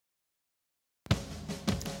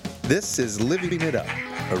This is Living It Up,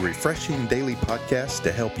 a refreshing daily podcast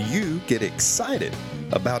to help you get excited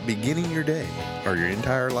about beginning your day or your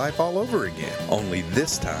entire life all over again, only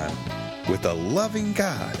this time with a loving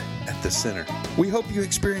God at the center. We hope you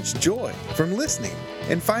experience joy from listening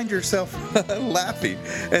and find yourself laughing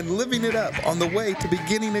and living it up on the way to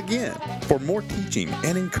beginning again. For more teaching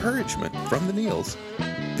and encouragement from the Neils,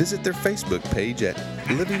 visit their Facebook page at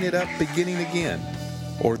Living It Up Beginning Again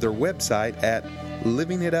or their website at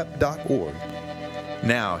livingitup.org.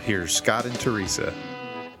 Now, here's Scott and Teresa.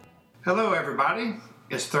 Hello, everybody.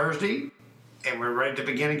 It's Thursday, and we're ready to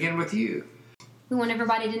begin again with you. We want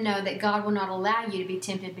everybody to know that God will not allow you to be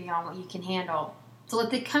tempted beyond what you can handle. So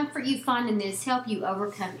let the comfort you find in this help you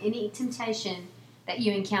overcome any temptation that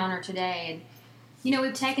you encounter today. And,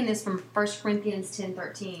 we've taken this from 1 Corinthians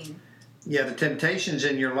 10:13. Yeah, the temptations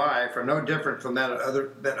in your life are no different from that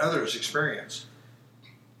others experience.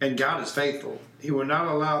 And God is faithful. He will not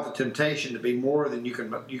allow the temptation to be more than you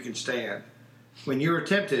can stand. When you are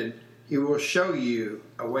tempted, He will show you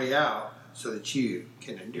a way out so that you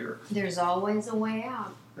can endure. There's always a way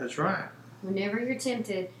out. That's right. Whenever you're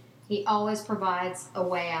tempted, He always provides a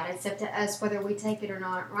way out. It's up to us whether we take it or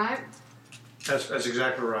not, right? That's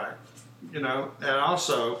exactly right. And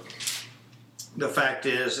also, the fact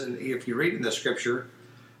is, and if you read in the scripture,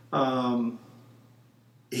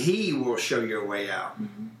 He will show you a way out.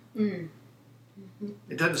 Mm-hmm. Mm-hmm.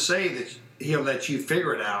 It doesn't say that He'll let you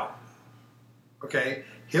figure it out. Okay?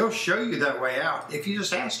 He'll show you that way out if you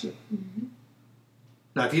just ask Him. Mm-hmm.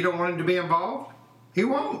 Now, if you don't want Him to be involved, He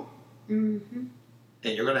won't. Mm-hmm.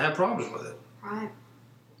 And you're going to have problems with it. Right.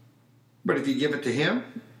 But if you give it to Him,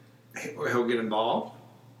 He'll get involved.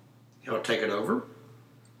 He'll take it over.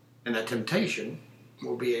 And that temptation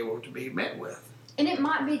will be able to be met with. And it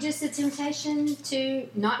might be just a temptation to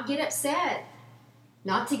not get upset,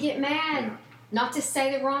 not to get mad, not to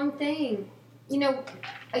say the wrong thing.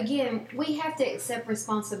 Again, we have to accept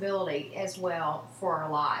responsibility as well for our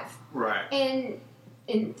life. Right.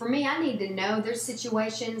 And for me, I need to know there's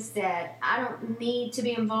situations that I don't need to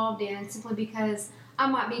be involved in simply because I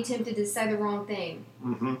might be tempted to say the wrong thing.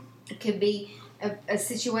 Mm-hmm. It could be a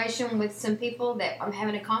situation with some people that I'm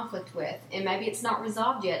having a conflict with, and maybe it's not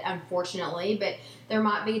resolved yet, unfortunately, but there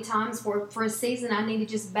might be times where for a season I need to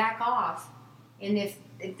just back off. And if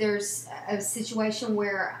there's a situation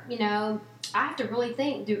where, I have to really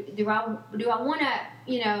think, do I want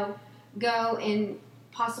to, go and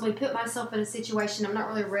possibly put myself in a situation I'm not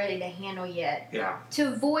really ready to handle yet. Yeah.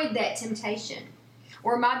 To avoid that temptation.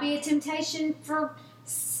 Or it might be a temptation for,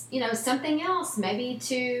 something else, maybe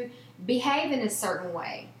to behave in a certain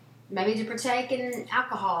way, maybe to partake in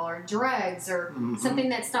alcohol or drugs or something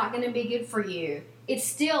that's not going to be good for you. It's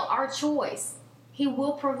still our choice. He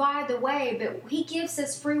will provide the way, but He gives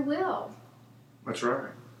us free will. That's right.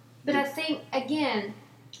 But I think, again,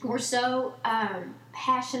 we're so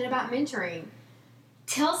passionate about mentoring.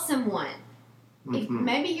 Tell someone. If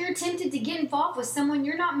maybe you're tempted to get involved with someone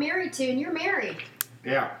you're not married to and you're married.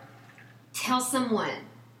 Yeah. Tell someone.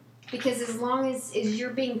 Because as long as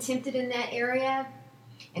you're being tempted in that area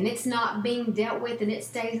and it's not being dealt with and it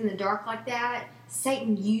stays in the dark like that,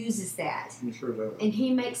 Satan uses that. He sure does. And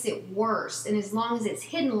he makes it worse. And as long as it's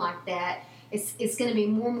hidden like that, it's going to be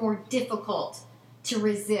more and more difficult to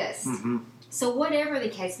resist. Mm-hmm. So whatever the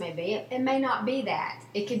case may be, it may not be that.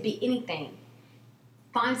 It could be anything.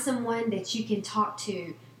 Find someone that you can talk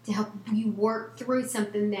to help you work through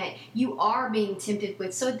something that you are being tempted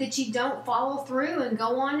with so that you don't follow through and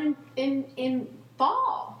go on and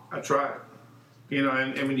fall. That's right.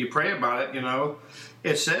 And when you pray about it,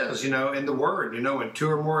 it says, in the Word, when two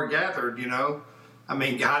or more are gathered,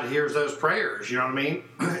 God hears those prayers, you know what I mean?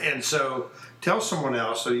 And so tell someone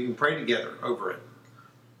else so you can pray together over it.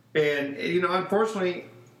 And, unfortunately,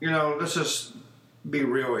 let's just be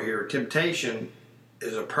real here. Temptation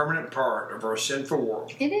is a permanent part of our sinful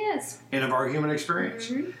world. It is. And of our human experience.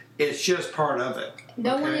 Mm-hmm. It's just part of it.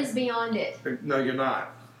 No one is beyond it. No, you're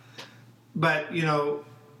not. But,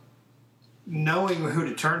 knowing who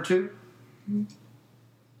to turn to,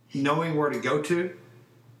 knowing where to go to,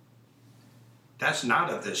 that's not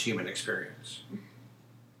of this human experience.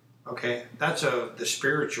 Okay? That's of the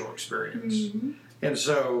spiritual experience. Mm-hmm. And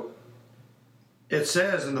so, it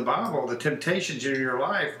says in the Bible, the temptations in your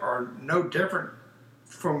life are no different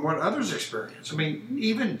from what others experience.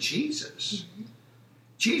 Even Jesus. Mm-hmm.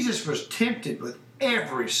 Jesus was tempted with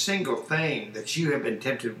every single thing that you have been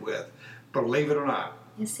tempted with. Believe it or not.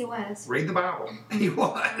 Yes, He was. Read the Bible. He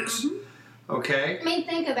was. Mm-hmm. Okay?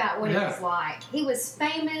 Think about what he was like. He was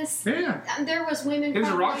famous. Yeah. There was women. He was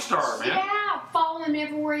a rock star, man. Yeah. follow him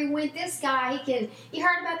everywhere he went. This guy, you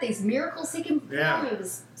heard about these miracles he can perform. Yeah. He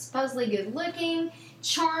was supposedly good looking,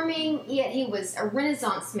 charming, yet he was a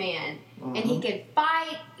Renaissance man. And he could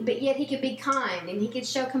fight, but yet he could be kind, and he could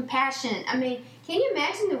show compassion. I mean, can you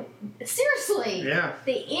imagine seriously,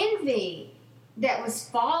 the envy that was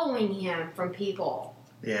following him from people?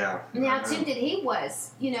 Yeah. And how tempted he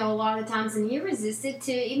was, a lot of times, and he resisted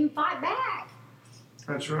to even fight back.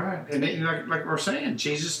 That's right. And like we're saying,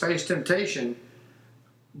 Jesus faced temptation,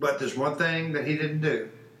 but there's one thing that he didn't do.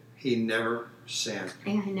 He never sinned.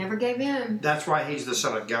 And he never gave in. That's why he's the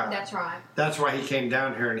Son of God. That's right. That's why he came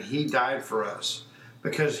down here and he died for us.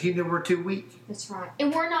 Because he knew we're too weak. That's right.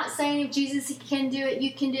 And we're not saying if Jesus can do it,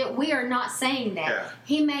 you can do it. We are not saying that. Yeah.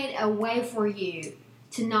 He made a way for you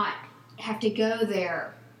to not have to go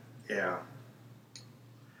there. Yeah.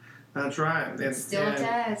 That's right. It's still up to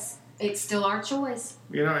us. It's still our choice.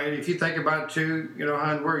 And if you think about it too,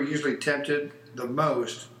 hon, we're usually tempted the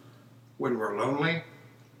most when we're lonely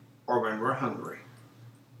or when we're hungry.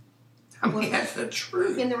 I mean, that's the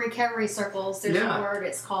truth. In the recovery circles, there's a word,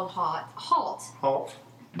 it's called halt. Halt.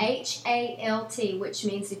 H-A-L-T, which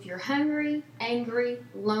means if you're hungry, angry,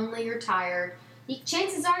 lonely, or tired,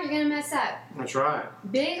 chances are you're going to mess up. That's right.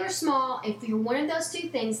 Big or small, if you're one of those two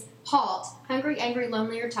things, halt, hungry, angry,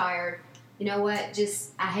 lonely, or tired, you know what,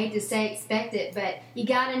 I hate to say expect it, but you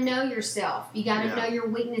got to know yourself. You got to know your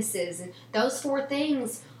weaknesses. And those 4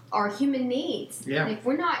 things are human needs. Yeah. And if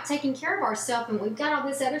we're not taking care of ourselves and we've got all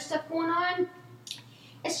this other stuff going on,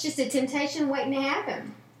 it's just a temptation waiting to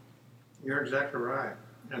happen. You're exactly right.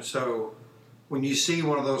 And so when you see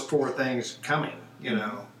one of those 4 things coming,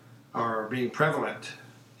 or being prevalent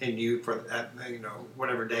in you for that,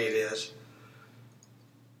 whatever day it is,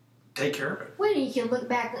 take care of it. Well, you can look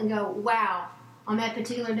back and go, wow, on that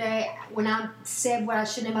particular day, when I said what I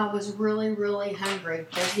shouldn't have, I was really, really hungry.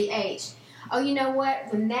 There's the H. Oh, you know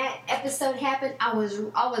what? When that episode happened, I was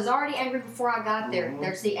already angry before I got there. Mm-hmm.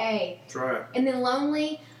 There's the A. That's right. And then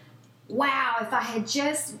lonely, wow, if I had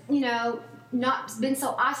just, not been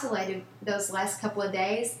so isolated those last couple of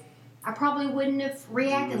days, I probably wouldn't have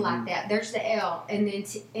reacted like that. There's the L. And then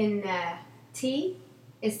T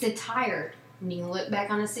is the tired. When you look back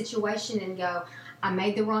on a situation and go, I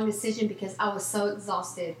made the wrong decision because I was so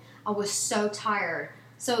exhausted. I was so tired.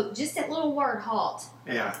 So just that little word, halt.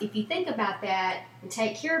 Yeah. If you think about that and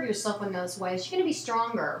take care of yourself in those ways, you're going to be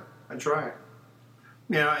stronger. That's right.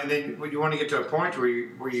 And then when you want to get to a point where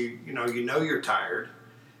you know you're tired,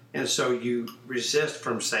 and so you resist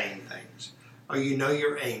from saying things, or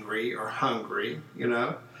you're angry or hungry,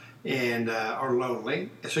 and or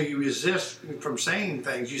lonely, so you resist from saying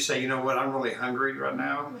things. You say, you know what, I'm really hungry right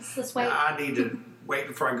now. Let's wait. I need to wait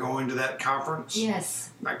before I go into that conference.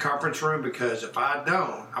 Yes. My conference room, because if I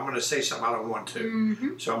don't, I'm going to say something I don't want to.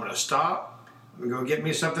 Mm-hmm. So I'm going to stop. I'm going to go get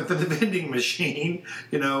me something for the vending machine,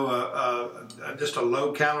 just a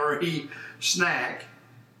low-calorie snack,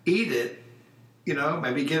 eat it,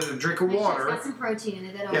 maybe get a drink of water. It's got some protein in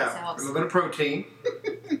it. That always helps. A little bit of protein.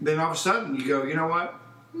 Then all of a sudden you go, you know what?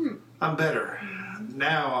 I'm better.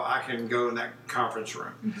 Now I can go in that conference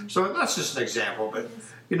room. Mm-hmm. So that's just an example, but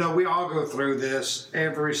we all go through this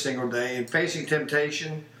every single day, and facing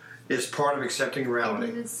temptation is part of accepting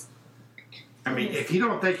reality. It is. I mean, if you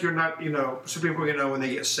don't think you're not, some people, when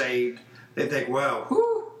they get saved, they think, well,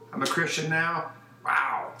 whoo, I'm a Christian now.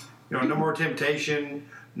 Wow. No more temptation,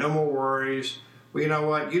 no more worries. Well, you know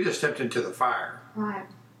what? You just stepped into the fire. Right.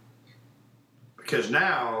 Because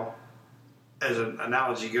now, as an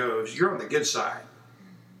analogy goes, you're on the good side.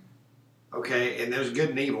 Okay? And there's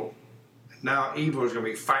good and evil. Now evil is going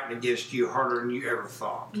to be fighting against you harder than you ever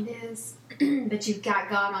thought. It is. But you've got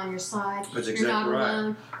God on your side. That's exactly you're not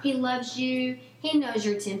alone. Right. He loves you. He knows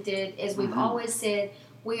you're tempted. As we've always said,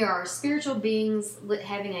 we are spiritual beings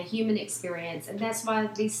having a human experience. And that's why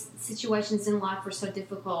these situations in life are so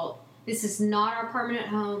difficult. This is not our permanent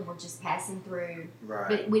home. We're just passing through. Right.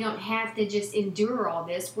 But we don't have to just endure all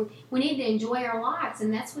this. We need to enjoy our lives,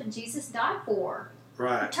 and that's what Jesus died for.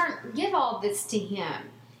 Right. Give all this to Him.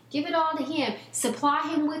 Give it all to Him. Supply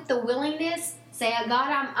Him with the willingness. Say,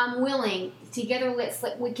 God, I'm willing. Together,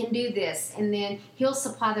 we can do this. And then He'll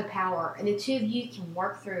supply the power, and the two of you can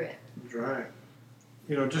work through it. That's right.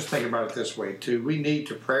 Just think about it this way, too. We need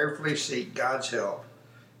to prayerfully seek God's help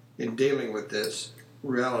in dealing with this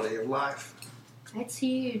reality of life. That's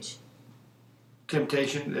huge.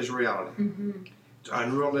 Temptation is reality. Mm-hmm. It's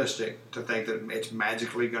unrealistic to think that it's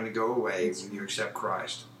magically going to go away when you accept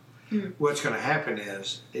Christ. Mm-hmm. What's going to happen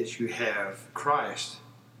is you have Christ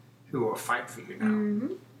who will fight for you now.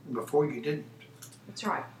 Mm-hmm. Before you didn't. That's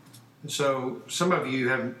right. And so some of you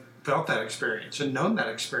have felt that experience and known that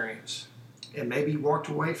experience. and maybe you walked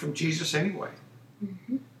away from Jesus anyway.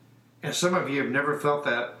 And some of you have never felt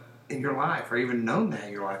that in your life or even known that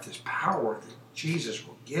in your life, this power that Jesus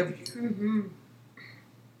will give you.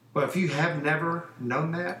 Well, if you have never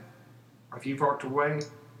known that, or if you've walked away,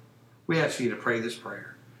 we ask you to pray this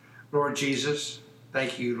prayer. Lord Jesus,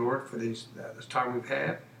 thank you, Lord, for this time we've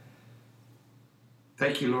had.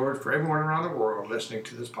 Thank you, Lord, for everyone around the world listening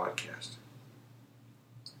to this podcast.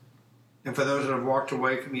 And for those that have walked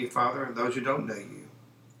away from you, Father, and those who don't know you,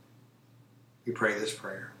 we pray this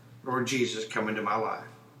prayer. Lord Jesus, come into my life.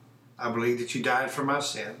 I believe that you died for my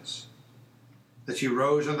sins, that you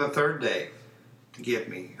rose on the third day to give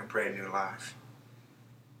me a brand new life.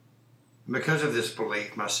 And because of this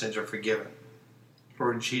belief, my sins are forgiven.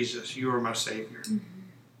 Lord Jesus, you are my Savior.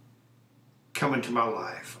 Come into my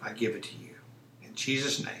life. I give it to you. In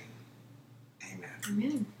Jesus' name,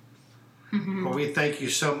 amen. Amen. Well, we thank you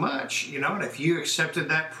so much. And if you accepted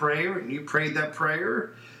that prayer and you prayed that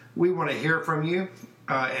prayer, we want to hear from you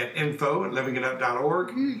at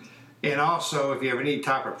info@livingitup.org. And also, if you have any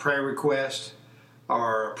type of prayer request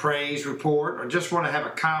or a praise report or just want to have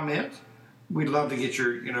a comment, we'd love to get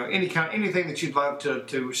your, anything that you'd love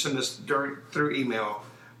to send us through email.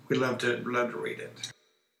 We'd love to read it.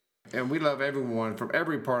 And we love everyone from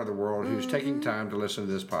every part of the world who's taking time to listen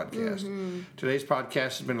to this podcast. Today's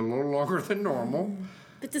podcast has been a little longer than normal.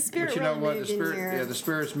 But the Spirit But really moved in here. the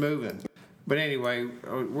Spirit's moving. But anyway,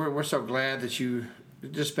 we're so glad that you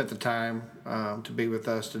just spent the time to be with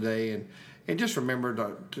us today. And just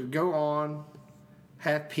remember to go on,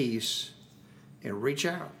 have peace, and reach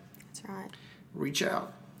out. That's right. Reach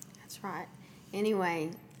out. That's right.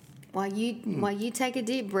 Anyway, while you take a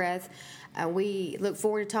deep breath, we look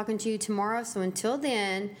forward to talking to you tomorrow. So until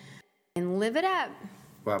then, and live it up.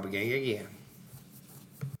 While beginning again.